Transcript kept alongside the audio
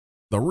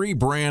The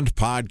Rebrand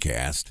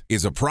Podcast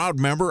is a proud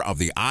member of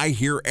the I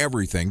Hear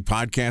Everything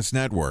Podcast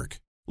Network.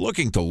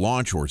 Looking to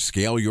launch or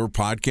scale your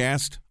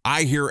podcast?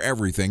 I Hear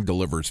Everything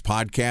delivers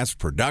podcast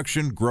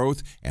production,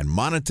 growth, and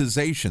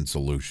monetization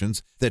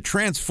solutions that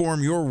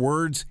transform your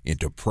words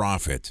into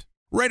profit.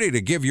 Ready to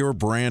give your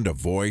brand a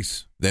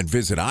voice? Then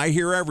visit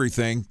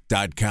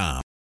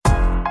iheareverything.com.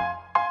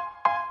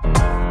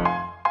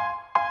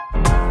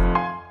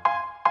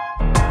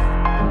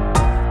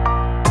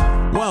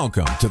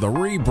 Welcome to the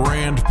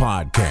Rebrand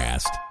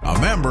Podcast, a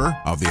member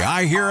of the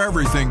I Hear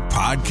Everything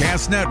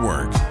Podcast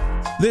Network.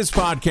 This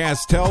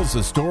podcast tells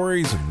the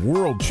stories of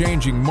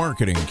world-changing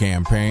marketing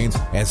campaigns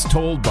as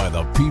told by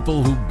the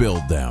people who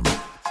build them.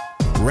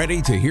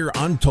 Ready to hear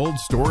untold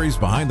stories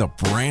behind the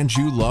brands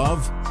you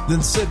love?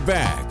 Then sit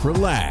back,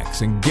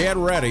 relax, and get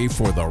ready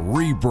for the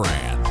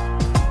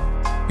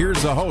Rebrand.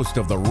 Here's the host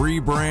of the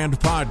Rebrand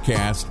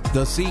Podcast,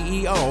 the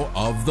CEO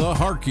of the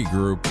Harkey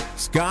Group,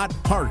 Scott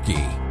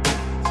Harkey.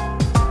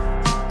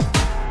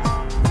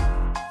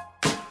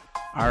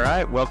 All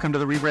right, welcome to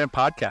the Rebrand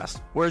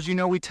Podcast, where, as you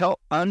know, we tell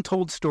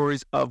untold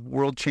stories of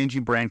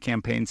world-changing brand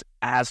campaigns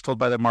as told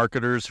by the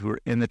marketers who are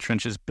in the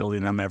trenches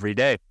building them every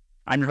day.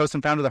 I'm your host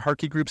and founder of the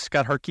Harkey Group,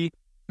 Scott Harkey,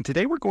 and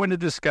today we're going to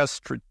discuss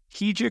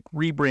strategic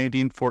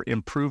rebranding for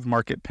improved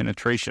market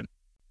penetration.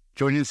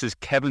 Joining us is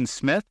Kevin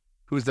Smith,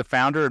 who is the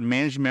founder and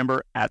managing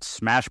member at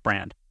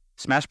SmashBrand.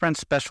 SmashBrand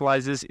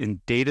specializes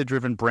in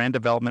data-driven brand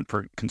development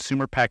for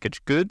consumer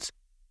packaged goods.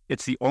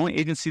 It's the only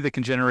agency that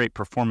can generate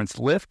performance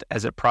lift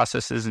as it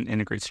processes and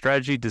integrates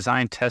strategy,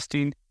 design,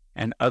 testing,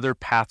 and other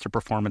path to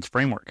performance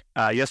framework.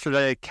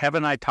 Yesterday,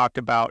 Kevin and I talked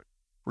about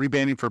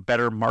rebranding for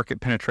better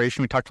market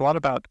penetration. We talked a lot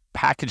about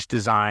package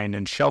design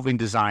and shelving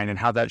design and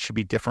how that should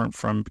be different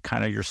from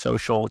kind of your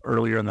social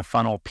earlier in the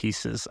funnel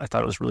pieces. I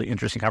thought it was a really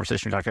interesting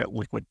conversation. We talked about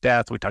liquid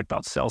death. We talked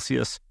about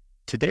Celsius.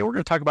 Today, we're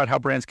going to talk about how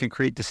brands can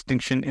create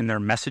distinction in their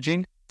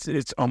messaging.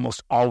 It's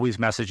almost always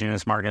messaging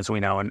as marketing, as we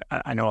know. And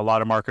I know a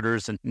lot of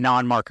marketers and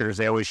non-marketers,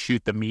 they always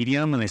shoot the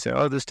medium and they say,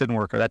 oh, this didn't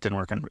work or that didn't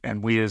work.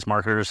 And we as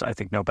marketers, I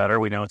think, know better.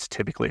 We know it's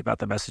typically about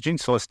the messaging.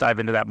 So let's dive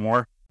into that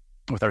more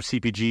with our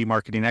CPG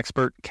marketing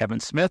expert, Kevin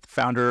Smith,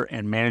 founder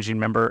and managing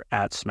member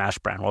at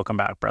SmashBrand. Welcome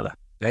back, brother.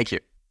 Thank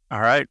you. All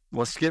right,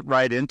 let's get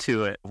right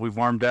into it. We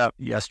warmed up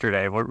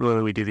yesterday.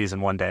 Really, we do these in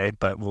one day,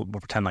 but we'll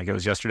pretend like it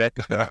was yesterday.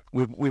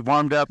 we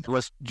warmed up.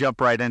 Let's jump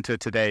right into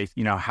it today.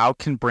 You know, how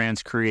can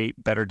brands create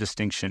better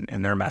distinction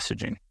in their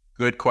messaging?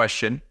 Good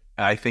question.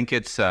 I think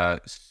it's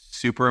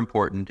super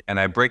important, and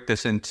I break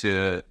this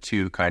into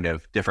two kind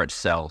of different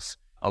cells.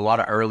 A lot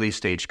of early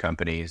stage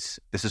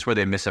companies, this is where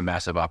they miss a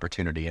massive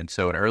opportunity. And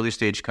so an early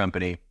stage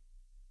company,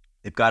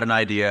 they've got an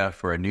idea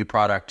for a new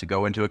product to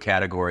go into a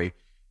category.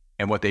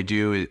 And what they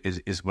do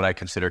is what I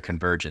consider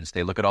convergence.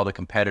 They look at all the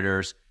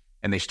competitors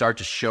and they start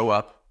to show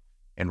up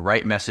and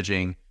write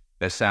messaging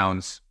that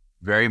sounds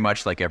very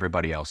much like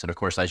everybody else. And of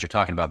course, as you're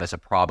talking about, that's a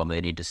problem.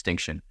 They need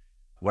distinction.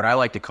 What I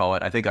like to call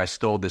it, I think I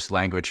stole this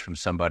language from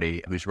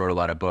somebody who's wrote a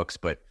lot of books,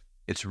 but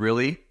it's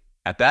really,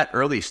 at that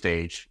early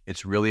stage,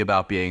 it's really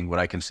about being what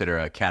I consider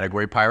a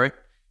category pirate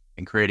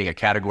and creating a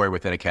category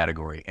within a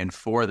category. And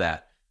for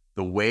that,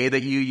 the way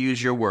that you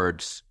use your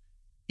words,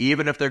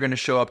 even if they're going to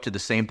show up to the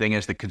same thing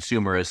as the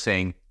consumer is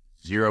saying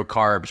 0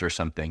 carbs or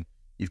something,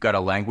 you've got to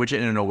language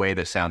it in a way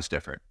that sounds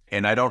different.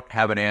 And I don't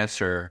have an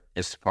answer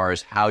as far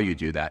as how you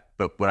do that,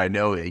 but what I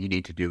know that you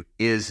need to do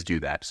is do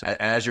that. So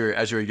as you're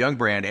a young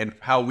brand, and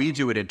how we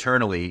do it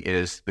internally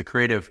is the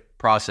creative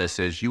process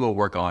is you will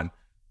work on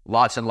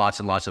lots and lots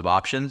and lots of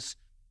options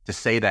to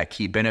say that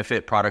key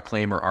benefit, product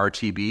claim, or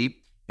RTB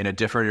in a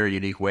different or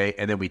unique way.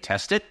 And then we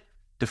test it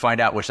to find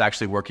out what's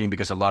actually working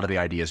because a lot of the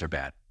ideas are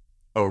bad.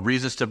 Oh,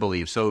 reasons to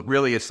believe. So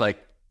really it's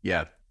like,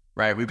 yeah,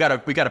 right. We got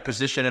a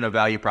position and a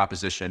value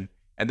proposition.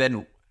 And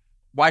then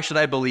why should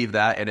I believe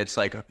that? And it's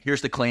like,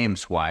 here's the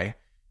claims why.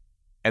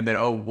 And then,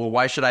 oh, well,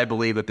 why should I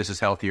believe that this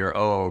is healthier?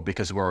 Oh,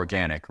 because we're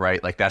organic,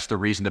 right? Like that's the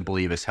reason to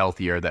believe it's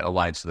healthier that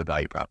aligns to the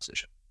value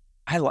proposition.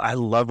 I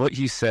love what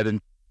you said in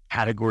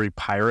category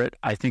pirate.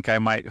 I think I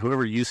might,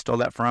 whoever you stole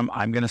that from,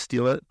 I'm going to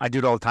steal it. I do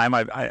it all the time.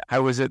 I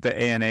was at the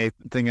ANA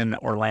thing in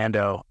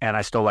Orlando and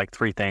I stole like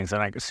 3 things.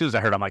 And as soon as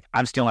I heard, I'm like,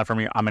 I'm stealing that from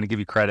you. I'm going to give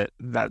you credit.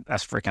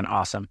 That's freaking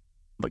awesome.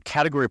 But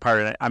category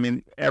pirate, I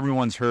mean,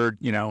 everyone's heard,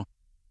 you know,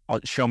 I'll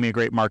show me a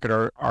great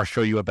marketer, I'll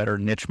show you a better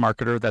niche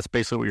marketer. That's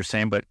basically what you're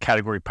saying. But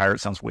category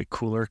pirate sounds way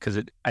cooler because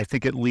I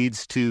think it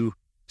leads to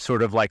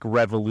sort of like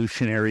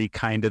revolutionary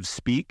kind of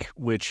speak,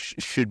 which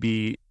should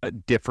be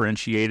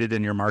differentiated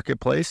in your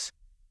marketplace.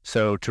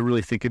 So to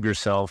really think of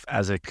yourself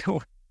as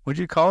what'd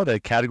you call it? A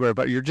category,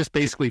 but you're just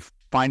basically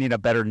finding a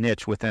better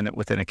niche within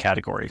a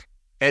category.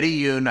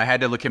 Eddie Yoon, I had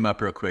to look him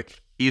up real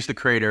quick. He's the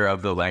creator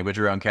of the language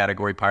around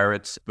category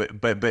pirates.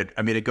 But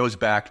I mean, it goes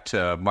back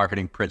to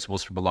marketing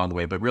principles from along the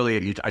way. But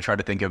really, I try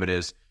to think of it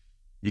as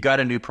you got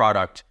a new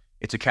product.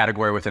 It's a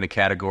category within a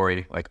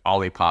category, like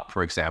Olipop,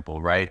 for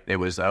example, right? It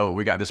was, oh,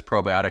 we got this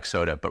probiotic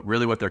soda, but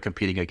really what they're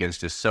competing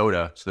against is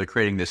soda. So they're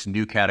creating this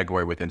new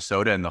category within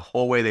soda, and the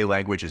whole way they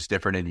language is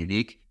different and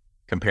unique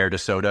compared to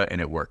soda, and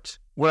it worked.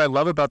 what I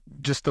love about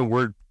just the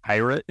word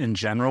pirate in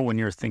general, when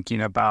you're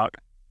thinking about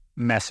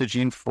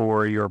messaging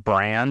for your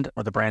brand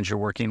or the brands you're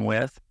working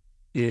with,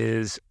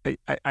 is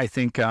I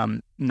think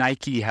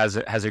Nike has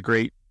a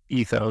great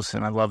ethos,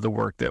 and I love the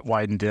work that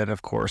Wyden did,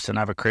 of course. And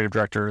I have a creative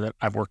director that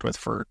I've worked with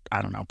for,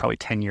 I don't know, probably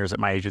 10 years at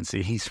my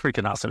agency. He's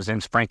freaking awesome. His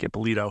name's Frank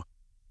Ippolito.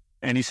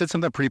 And he said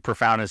something pretty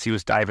profound as he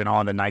was diving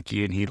on to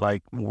Nike, and he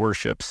like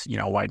worships,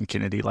 Wyden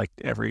Kennedy, like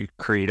every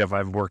creative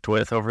I've worked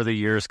with over the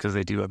years, because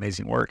they do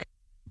amazing work.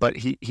 But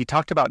he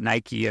talked about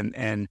Nike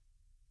and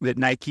that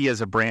Nike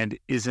as a brand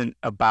isn't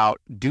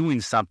about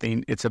doing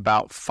something, it's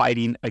about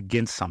fighting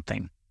against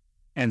something.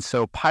 And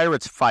so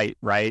pirates fight,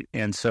 right?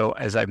 And so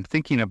as I'm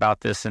thinking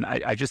about this, and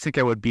I just think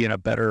I would be in a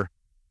better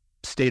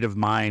state of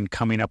mind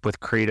coming up with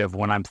creative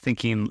when I'm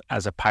thinking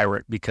as a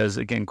pirate, because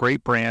again,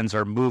 great brands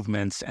are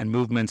movements, and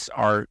movements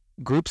are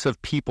groups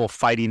of people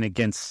fighting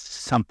against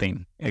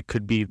something. It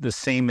could be the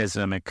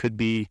sameism, it could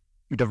be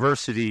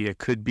diversity, it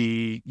could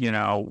be,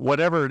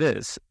 whatever it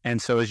is.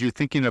 And so as you're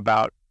thinking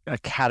about a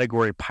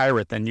category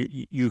pirate, then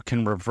you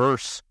can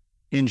reverse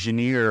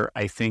engineer,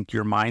 I think,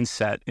 your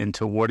mindset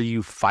into what are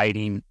you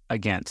fighting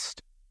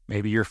against?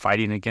 Maybe you're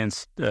fighting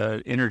against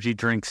the energy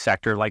drink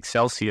sector like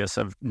Celsius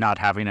of not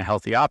having a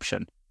healthy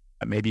option.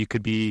 Maybe you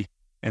could be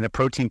in the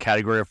protein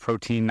category of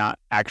protein not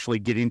actually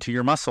getting to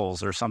your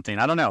muscles or something.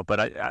 I don't know, but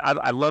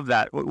I love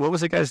that. What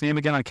was the guy's name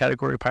again on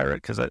Category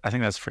Pirate? Because I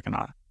think that's freaking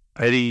odd.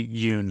 Eddie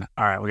Yoon.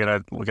 All right, we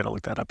gotta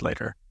look that up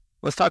later.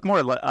 Let's talk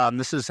more.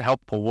 This is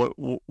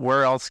helpful.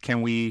 Where else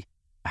can we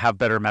have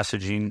better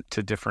messaging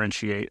to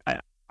differentiate?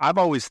 I've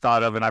always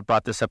thought of, and I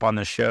brought this up on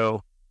the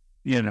show,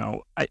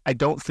 I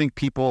don't think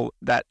people,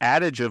 that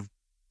adage of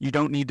you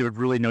don't need to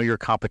really know your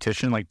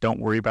competition, like don't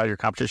worry about your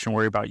competition,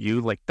 worry about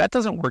you, like that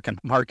doesn't work in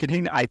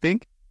marketing, I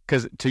think,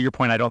 because to your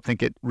point, I don't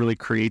think it really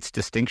creates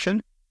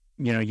distinction.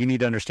 You need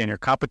to understand your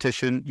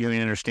competition, you need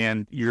to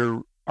understand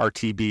your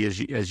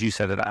RTB, as you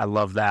said it. I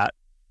love that.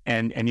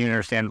 And you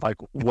understand like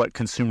what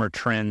consumer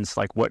trends,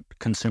 like what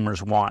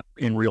consumers want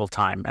in real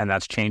time, and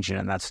that's changing,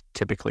 and that's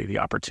typically the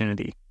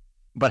opportunity.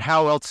 But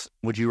how else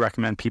would you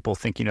recommend people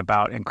thinking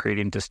about and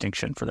creating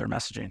distinction for their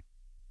messaging?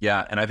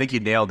 Yeah, and I think you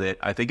nailed it.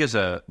 I think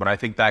when I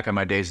think back on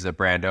my days as a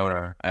brand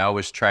owner, I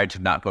always tried to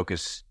not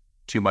focus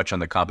too much on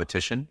the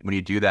competition. When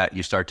you do that,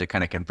 you start to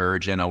kind of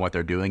converge in on what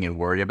they're doing and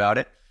worry about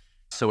it.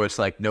 So it's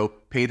like, no,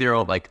 pay their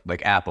own, like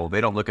Apple,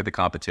 they don't look at the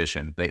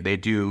competition. They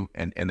do,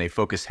 and they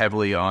focus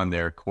heavily on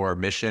their core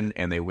mission,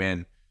 and they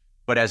win.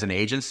 But as an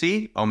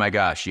agency, oh my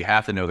gosh, you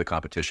have to know the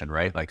competition,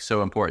 right? Like,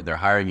 so important. They're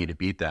hiring you to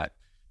beat that.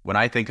 When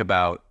I think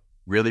about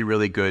really,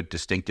 really good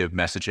distinctive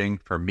messaging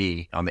for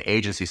me on the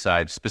agency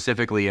side,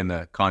 specifically in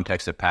the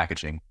context of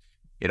packaging,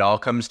 it all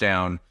comes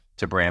down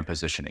to brand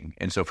positioning.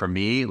 And so for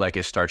me, like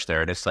it starts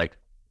there. And it's like,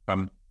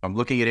 I'm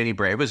looking at any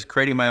brand, it was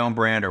creating my own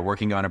brand or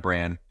working on a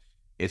brand.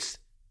 It's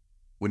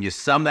when you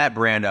sum that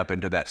brand up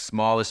into that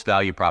smallest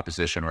value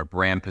proposition or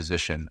brand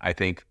position, I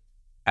think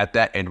at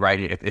that, and right,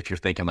 if you're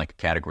thinking like a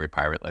category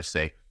pirate, let's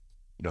say,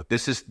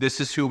 this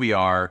is who we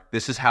are.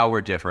 This is how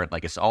we're different.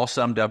 Like it's all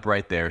summed up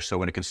right there. So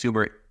when a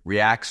consumer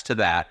reacts to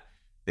that,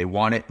 they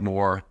want it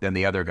more than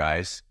the other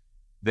guys,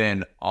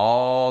 then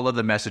all of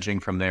the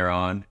messaging from there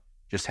on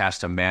just has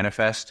to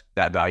manifest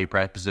that value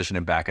proposition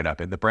and back it up.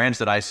 And the brands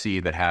that I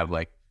see that have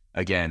like,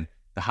 again,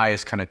 the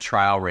highest kind of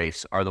trial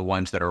rates are the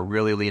ones that are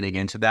really leaning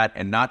into that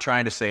and not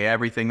trying to say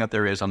everything that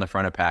there is on the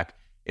front of pack.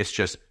 It's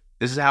just,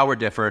 this is how we're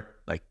different.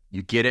 Like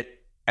you get it.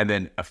 And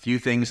then a few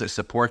things that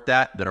support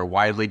that are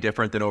widely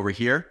different than over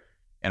here.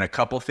 And a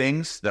couple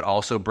things that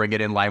also bring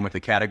it in line with the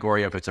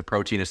category. If it's a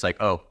protein, it's like,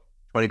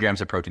 20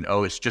 grams of protein.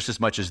 It's just as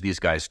much as these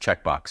guys,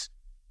 checkbox.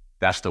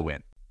 That's the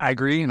win. I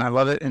agree. And I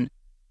love it. And,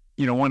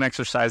 one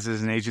exercise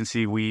as an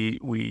agency we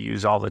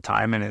use all the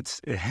time, and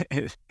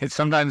it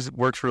sometimes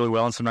works really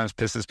well and sometimes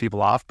pisses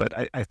people off, but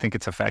I think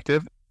it's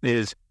effective,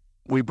 is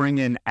we bring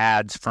in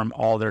ads from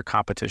all their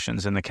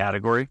competitions in the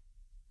category,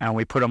 and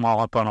we put them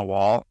all up on a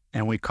wall,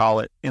 and we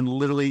call it, and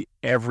literally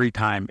every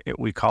time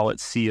we call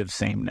it Sea of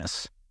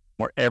Sameness,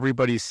 where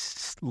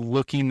everybody's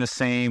looking the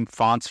same,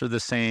 fonts are the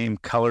same,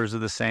 colors are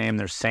the same,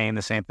 they're saying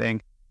the same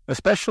thing,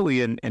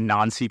 especially in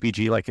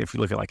non-CPG. Like if you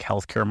look at like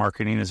healthcare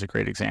marketing is a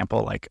great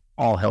example, like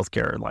all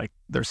healthcare, like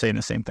they're saying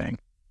the same thing.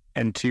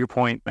 And to your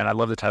point, and I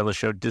love the title of the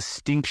show,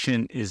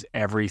 distinction is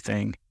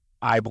everything,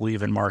 I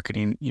believe, in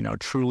marketing,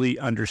 truly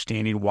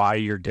understanding why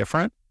you're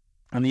different.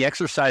 And the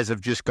exercise of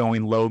just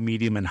going low,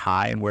 medium, and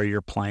high and where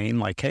you're playing,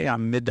 like, hey,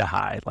 I'm mid to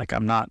high. Like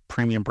I'm not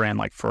premium brand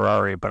like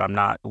Ferrari, but I'm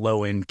not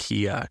low end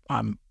Kia.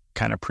 I'm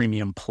kind of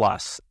premium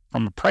plus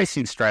from a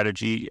pricing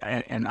strategy.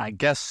 And I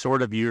guess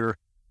sort of you're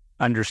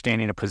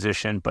understanding a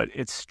position, but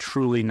it's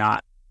truly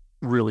not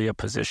really a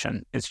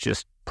position. It's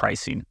just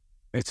pricing.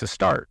 It's a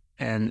start.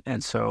 And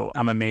so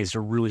I'm amazed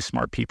at really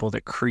smart people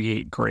that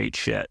create great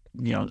shit.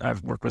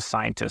 I've worked with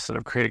scientists that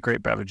have created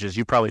great beverages.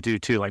 You probably do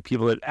too. Like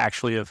people that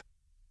actually have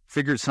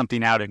figured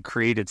something out and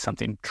created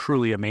something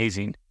truly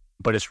amazing,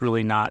 but it's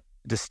really not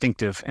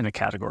distinctive in a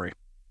category.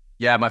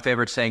 Yeah, my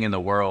favorite saying in the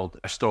world,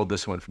 I stole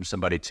this one from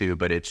somebody too,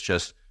 but it's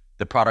just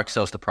the product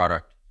sells the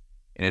product.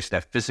 And it's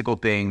that physical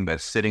thing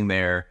that's sitting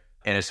there.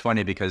 And it's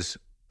funny because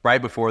right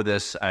before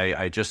this,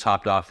 I just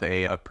hopped off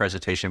a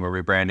presentation where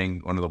we're branding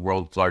one of the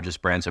world's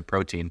largest brands of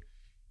protein.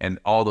 And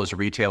all those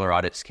retailer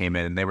audits came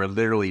in and they were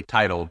literally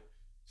titled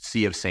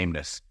Sea of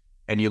Sameness.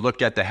 And you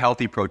looked at the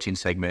healthy protein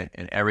segment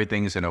and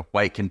everything's in a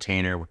white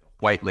container with a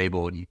white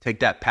label. And you take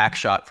that pack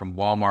shot from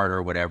Walmart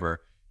or whatever,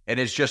 and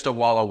it's just a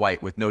wall of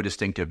white with no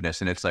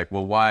distinctiveness. And it's like,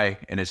 well, why?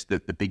 And it's the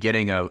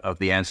beginning of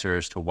the answer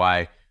as to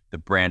why the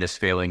brand is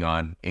failing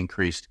on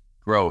increased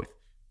growth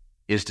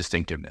is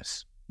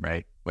distinctiveness,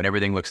 right? When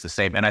everything looks the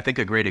same. And I think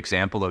a great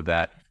example of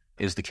that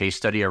is the case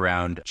study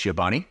around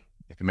Chobani.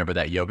 If you remember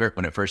that yogurt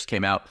when it first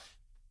came out,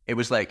 it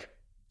was like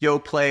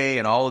YoPlay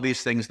and all of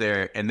these things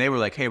there. And they were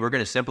like, hey, we're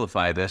going to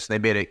simplify this. They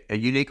made a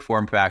unique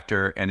form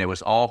factor and it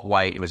was all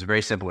white. It was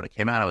very simple. When it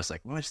came out, I was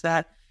like, what's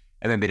that?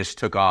 And then they just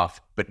took off.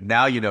 But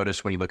now you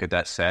notice when you look at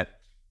that set,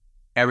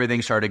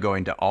 everything started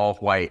going to all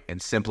white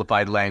and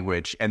simplified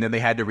language. And then they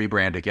had to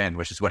rebrand again,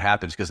 which is what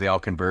happens because they all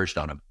converged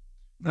on them.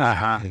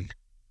 Uh-huh.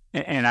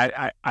 And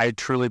I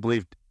truly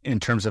believe in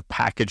terms of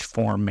package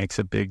form makes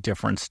a big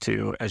difference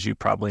too. As you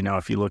probably know,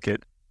 if you look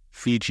at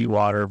Fiji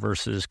water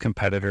versus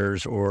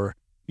competitors or,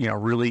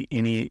 really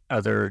any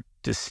other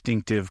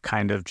distinctive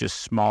kind of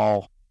just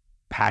small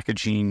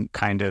packaging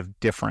kind of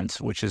difference,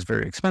 which is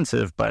very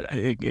expensive, but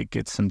it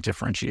gets some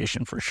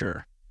differentiation for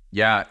sure.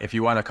 Yeah. If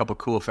you want a couple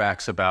cool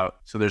facts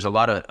so there's a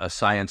lot of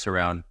science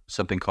around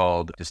something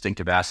called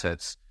distinctive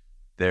assets.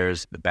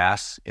 There's the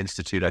Bass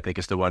Institute, I think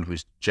is the one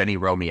who's Jenny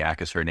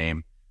Romiak is her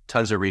name.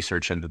 Tons of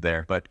research into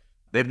there, but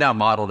they've now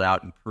modeled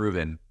out and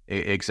proven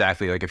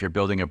exactly like if you're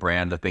building a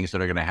brand, the things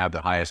that are going to have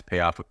the highest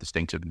payoff with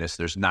distinctiveness.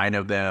 There's 9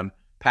 of them.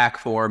 Pack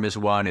form is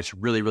one. It's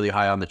really, really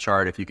high on the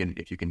chart if you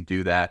can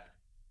do that.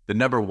 The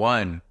number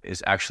one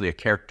is actually a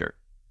character.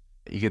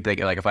 You can think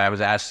like if I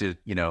was asked to,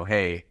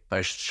 hey, if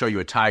I show you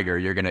a tiger,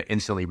 you're going to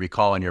instantly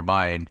recall in your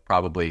mind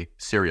probably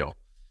cereal,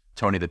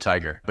 Tony the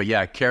Tiger. But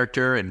yeah,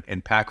 character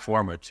and pack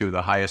form are 2 of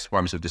the highest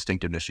forms of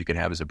distinctiveness you can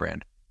have as a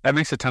brand. That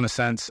makes a ton of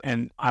sense.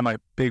 And I'm a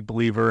big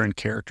believer in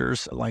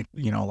characters, like,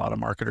 a lot of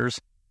marketers.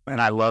 And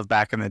I love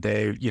back in the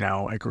day,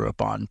 I grew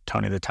up on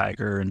Tony the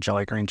Tiger and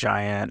Jolly Green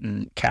Giant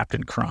and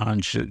Captain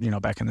Crunch,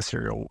 back in the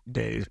cereal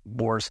days,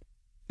 wars,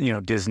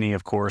 Disney,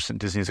 of course, and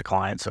Disney's a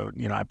client. So,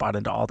 I bought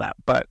into all that.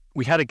 But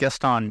we had a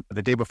guest on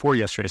the day before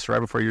yesterday. So right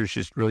before yours,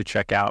 just really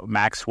check out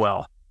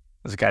Maxwell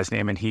is the guy's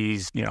name. And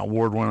he's,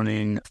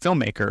 award-winning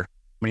filmmaker.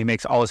 He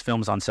makes all his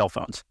films on cell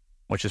phones,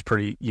 which is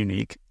pretty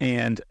unique.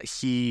 And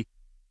he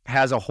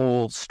has a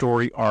whole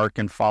story arc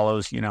and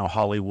follows,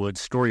 Hollywood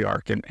story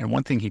arc. And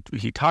one thing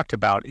he talked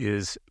about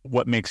is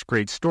what makes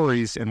great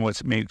stories and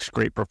what makes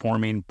great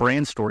performing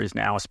brand stories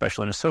now,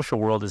 especially in a social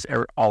world, is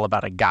all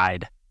about a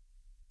guide.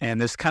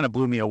 And this kind of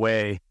blew me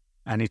away.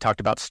 And he talked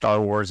about Star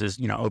Wars as,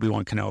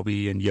 Obi-Wan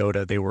Kenobi and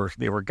Yoda,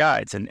 they were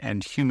guides.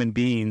 And human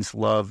beings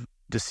love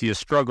to see a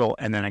struggle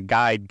and then a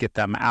guide get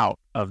them out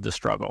of the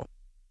struggle.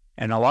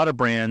 And a lot of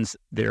brands,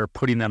 they're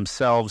putting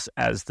themselves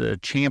as the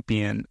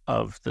champion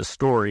of the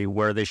story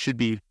where they should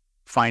be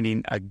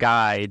finding a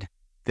guide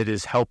that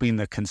is helping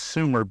the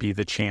consumer be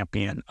the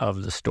champion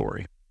of the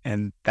story.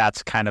 And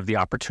that's kind of the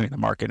opportunity in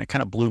the market. And it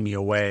kind of blew me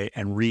away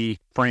and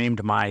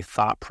reframed my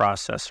thought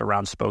process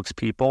around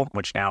spokespeople,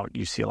 which now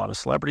you see a lot of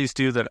celebrities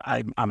do that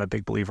I'm a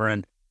big believer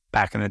in.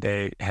 Back in the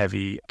day,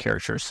 heavy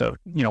characters. So,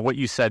 what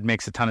you said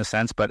makes a ton of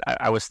sense, but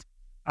I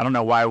don't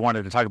know why I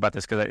wanted to talk about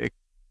this because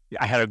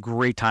I had a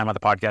great time on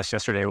the podcast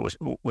yesterday. It was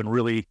when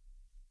really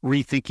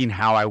rethinking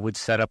how I would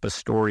set up a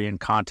story and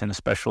content,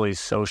 especially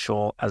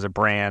social as a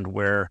brand,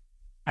 where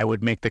I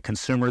would make the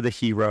consumer the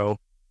hero.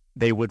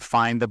 They would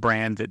find the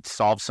brand that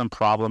solves some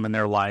problem in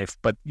their life,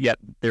 but yet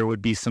there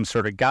would be some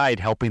sort of guide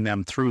helping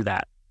them through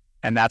that.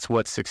 And that's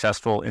what's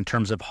successful in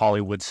terms of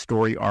Hollywood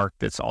story arc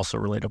that's also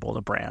relatable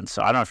to brands.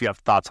 So I don't know if you have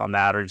thoughts on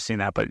that or you've seen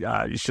that, but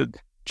you should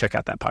check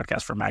out that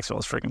podcast from Maxwell.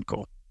 It's freaking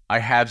cool. I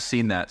have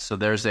seen that. So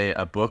there's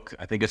a book,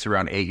 I think it's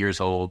around 8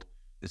 years old.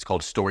 It's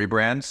called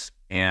StoryBrands.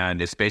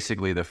 And it's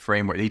basically the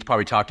framework. He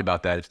probably talked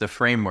about that. It's the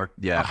framework.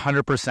 Yeah.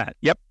 100%.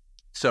 Yep.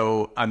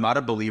 So I'm not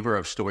a believer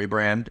of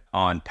StoryBrand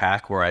on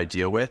pack where I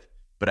deal with,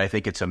 but I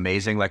think it's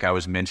amazing, like I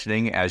was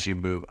mentioning, as you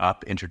move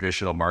up in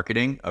traditional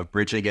marketing of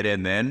bridging it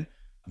in then.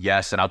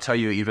 Yes. And I'll tell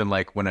you, even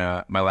like when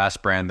my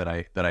last brand that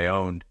I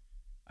owned,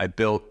 I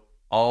built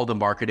all the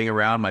marketing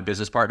around. My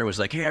business partner was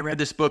like, hey, I read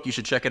this book. You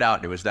should check it out.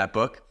 And it was that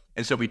book.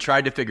 And so we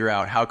tried to figure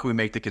out how can we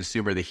make the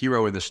consumer the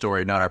hero in the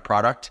story, not our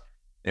product.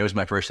 It was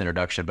my first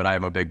introduction, but I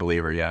am a big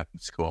believer. Yeah,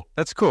 it's cool.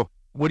 That's cool.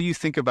 What do you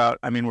think about,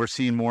 we're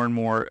seeing more and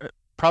more,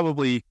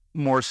 probably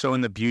more so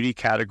in the beauty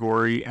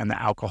category and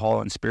the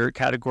alcohol and spirit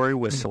category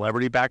with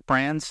celebrity-backed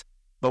brands.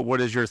 But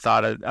what is your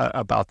thought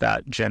about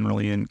that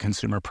generally in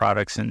consumer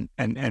products and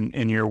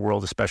in your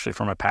world, especially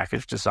from a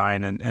package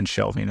design and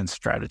shelving and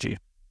strategy?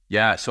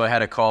 Yeah, so I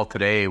had a call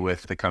today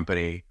with the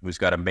company who's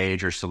got a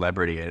major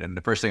celebrity. And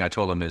the first thing I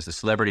told them is the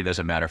celebrity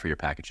doesn't matter for your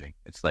packaging.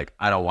 It's like,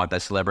 I don't want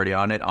that celebrity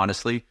on it,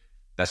 honestly.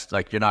 That's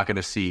like, you're not going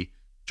to see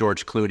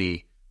George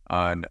Clooney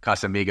on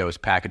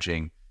Casamigos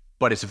packaging.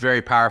 But it's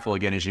very powerful,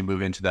 again, as you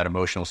move into that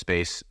emotional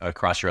space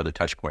across your other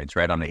touch points,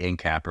 right? On the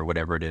in-cap or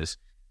whatever it is.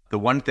 The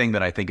one thing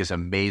that I think is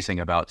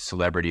amazing about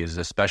celebrity is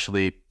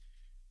especially,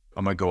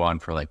 I'm going to go on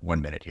for like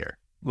 1 minute here.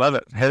 Love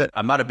it. Hit it.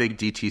 I'm not a big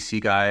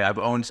DTC guy. I've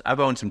owned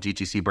some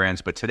DTC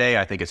brands, but today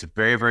I think it's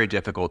very, very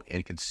difficult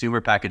in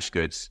consumer packaged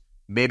goods,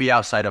 maybe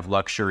outside of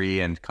luxury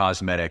and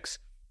cosmetics,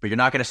 but you're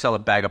not going to sell a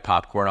bag of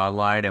popcorn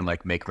online and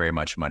like make very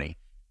much money.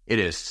 It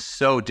is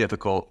so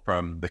difficult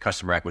from the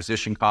customer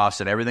acquisition costs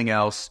and everything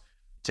else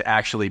to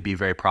actually be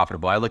very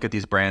profitable. I look at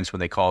these brands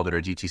when they call that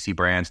are DTC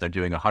brands, they're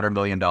doing $100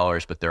 million,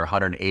 but they're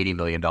 $180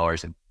 million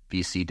in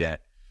VC debt.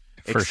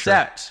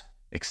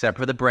 Except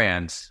for the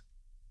brands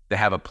that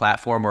have a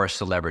platform or a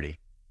celebrity.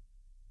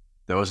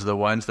 Those are the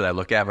ones that I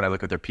look at when I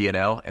look at their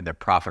P&L, and they're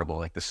profitable.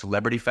 Like the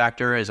celebrity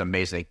factor is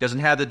amazing. It doesn't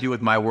have to do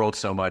with my world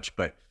so much,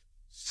 but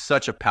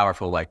such a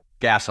powerful like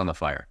gas on the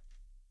fire.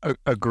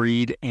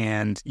 Agreed.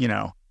 And, you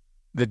know,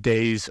 the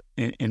days,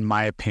 in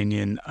my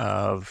opinion,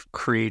 of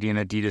creating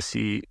a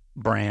D2C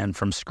brand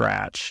from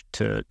scratch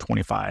to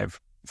 $25,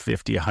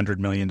 $50, $100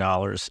 million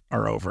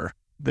are over.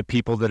 The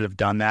people that have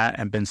done that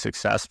and been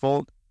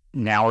successful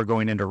now are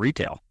going into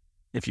retail.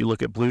 If you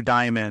look at Blue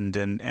Diamond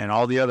and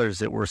all the others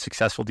that were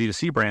successful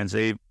D2C brands,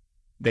 they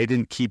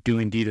didn't keep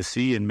doing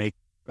D2C and make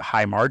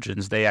high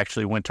margins. They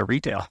actually went to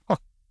retail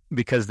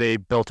because they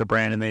built a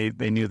brand and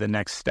they knew the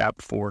next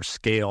step for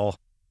scale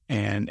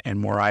and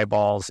more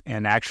eyeballs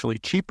and actually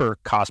cheaper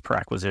cost per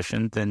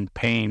acquisition than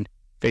paying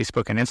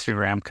Facebook and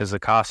Instagram because the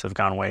costs have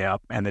gone way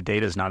up and the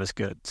data is not as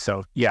good.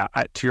 So yeah,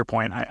 to your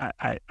point,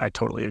 I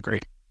totally agree.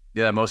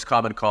 Yeah, the most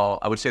common call,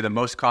 I would say the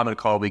most common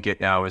call we get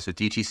now is a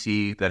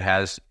DTC that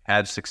has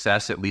had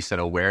success, at least in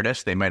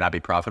awareness. They might not be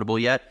profitable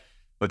yet,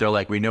 but they're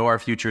like, we know our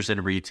future's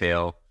in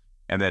retail.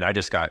 And then I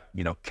just got,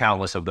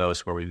 countless of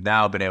those where we've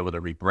now been able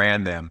to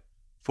rebrand them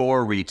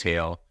for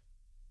retail,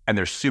 and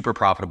they're super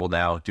profitable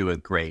now, doing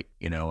great,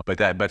 but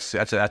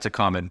that's a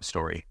common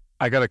story.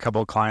 I got a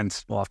couple of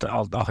clients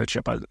I'll hit you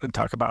up and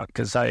talk about,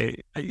 because I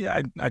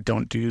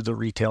don't do the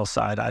retail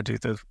side. I do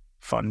the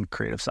fun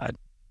creative side.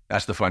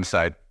 That's the fun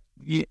side.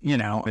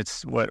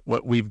 It's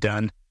what we've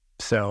done.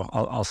 So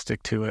I'll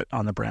stick to it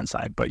on the brand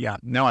side. But yeah,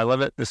 no, I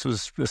love it. This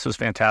was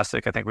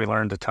fantastic. I think we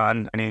learned a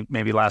ton. Any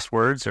maybe last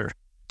words, or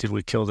did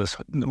we kill this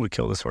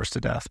horse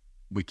to death?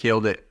 We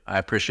killed it. I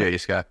appreciate you,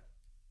 Scott.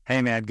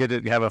 Hey man, good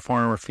to have a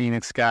former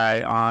Phoenix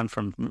guy on,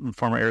 from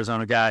former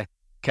Arizona guy.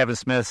 Kevin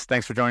Smith,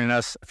 thanks for joining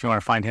us. If you want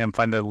to find him,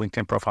 find the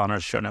LinkedIn profile in our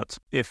show notes.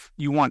 If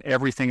you want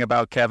everything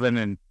about Kevin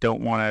and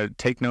don't want to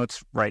take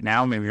notes right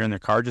now, maybe you're in the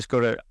car, just go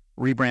to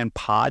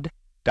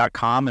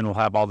rebrandpod.com and we'll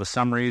have all the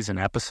summaries and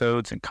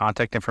episodes and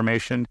contact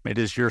information. It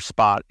is your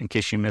spot in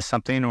case you miss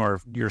something,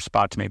 or your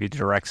spot to maybe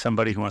direct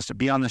somebody who wants to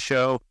be on the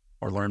show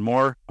or learn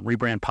more.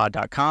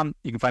 Rebrandpod.com.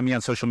 You can find me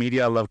on social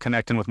media. I love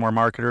connecting with more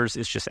marketers.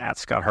 It's just at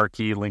Scott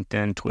Harkey,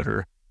 LinkedIn,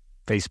 Twitter,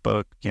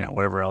 Facebook,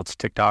 whatever else,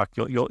 TikTok.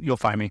 You'll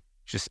find me.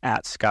 Just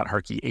at Scott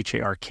Harkey,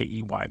 Harkey.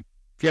 If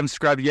you haven't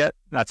subscribed yet,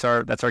 that's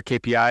our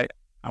KPI.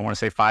 I want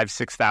to say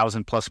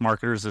 6,000 plus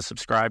marketers to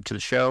subscribe to the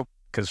show,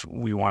 because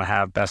we want to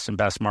have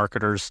best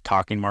marketers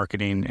talking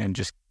marketing and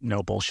just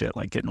no bullshit,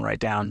 like getting right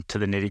down to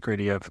the nitty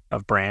gritty of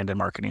brand and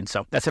marketing.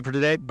 So that's it for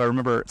today. But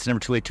remember, it's never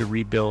too late to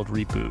rebuild,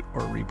 reboot,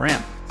 or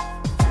rebrand.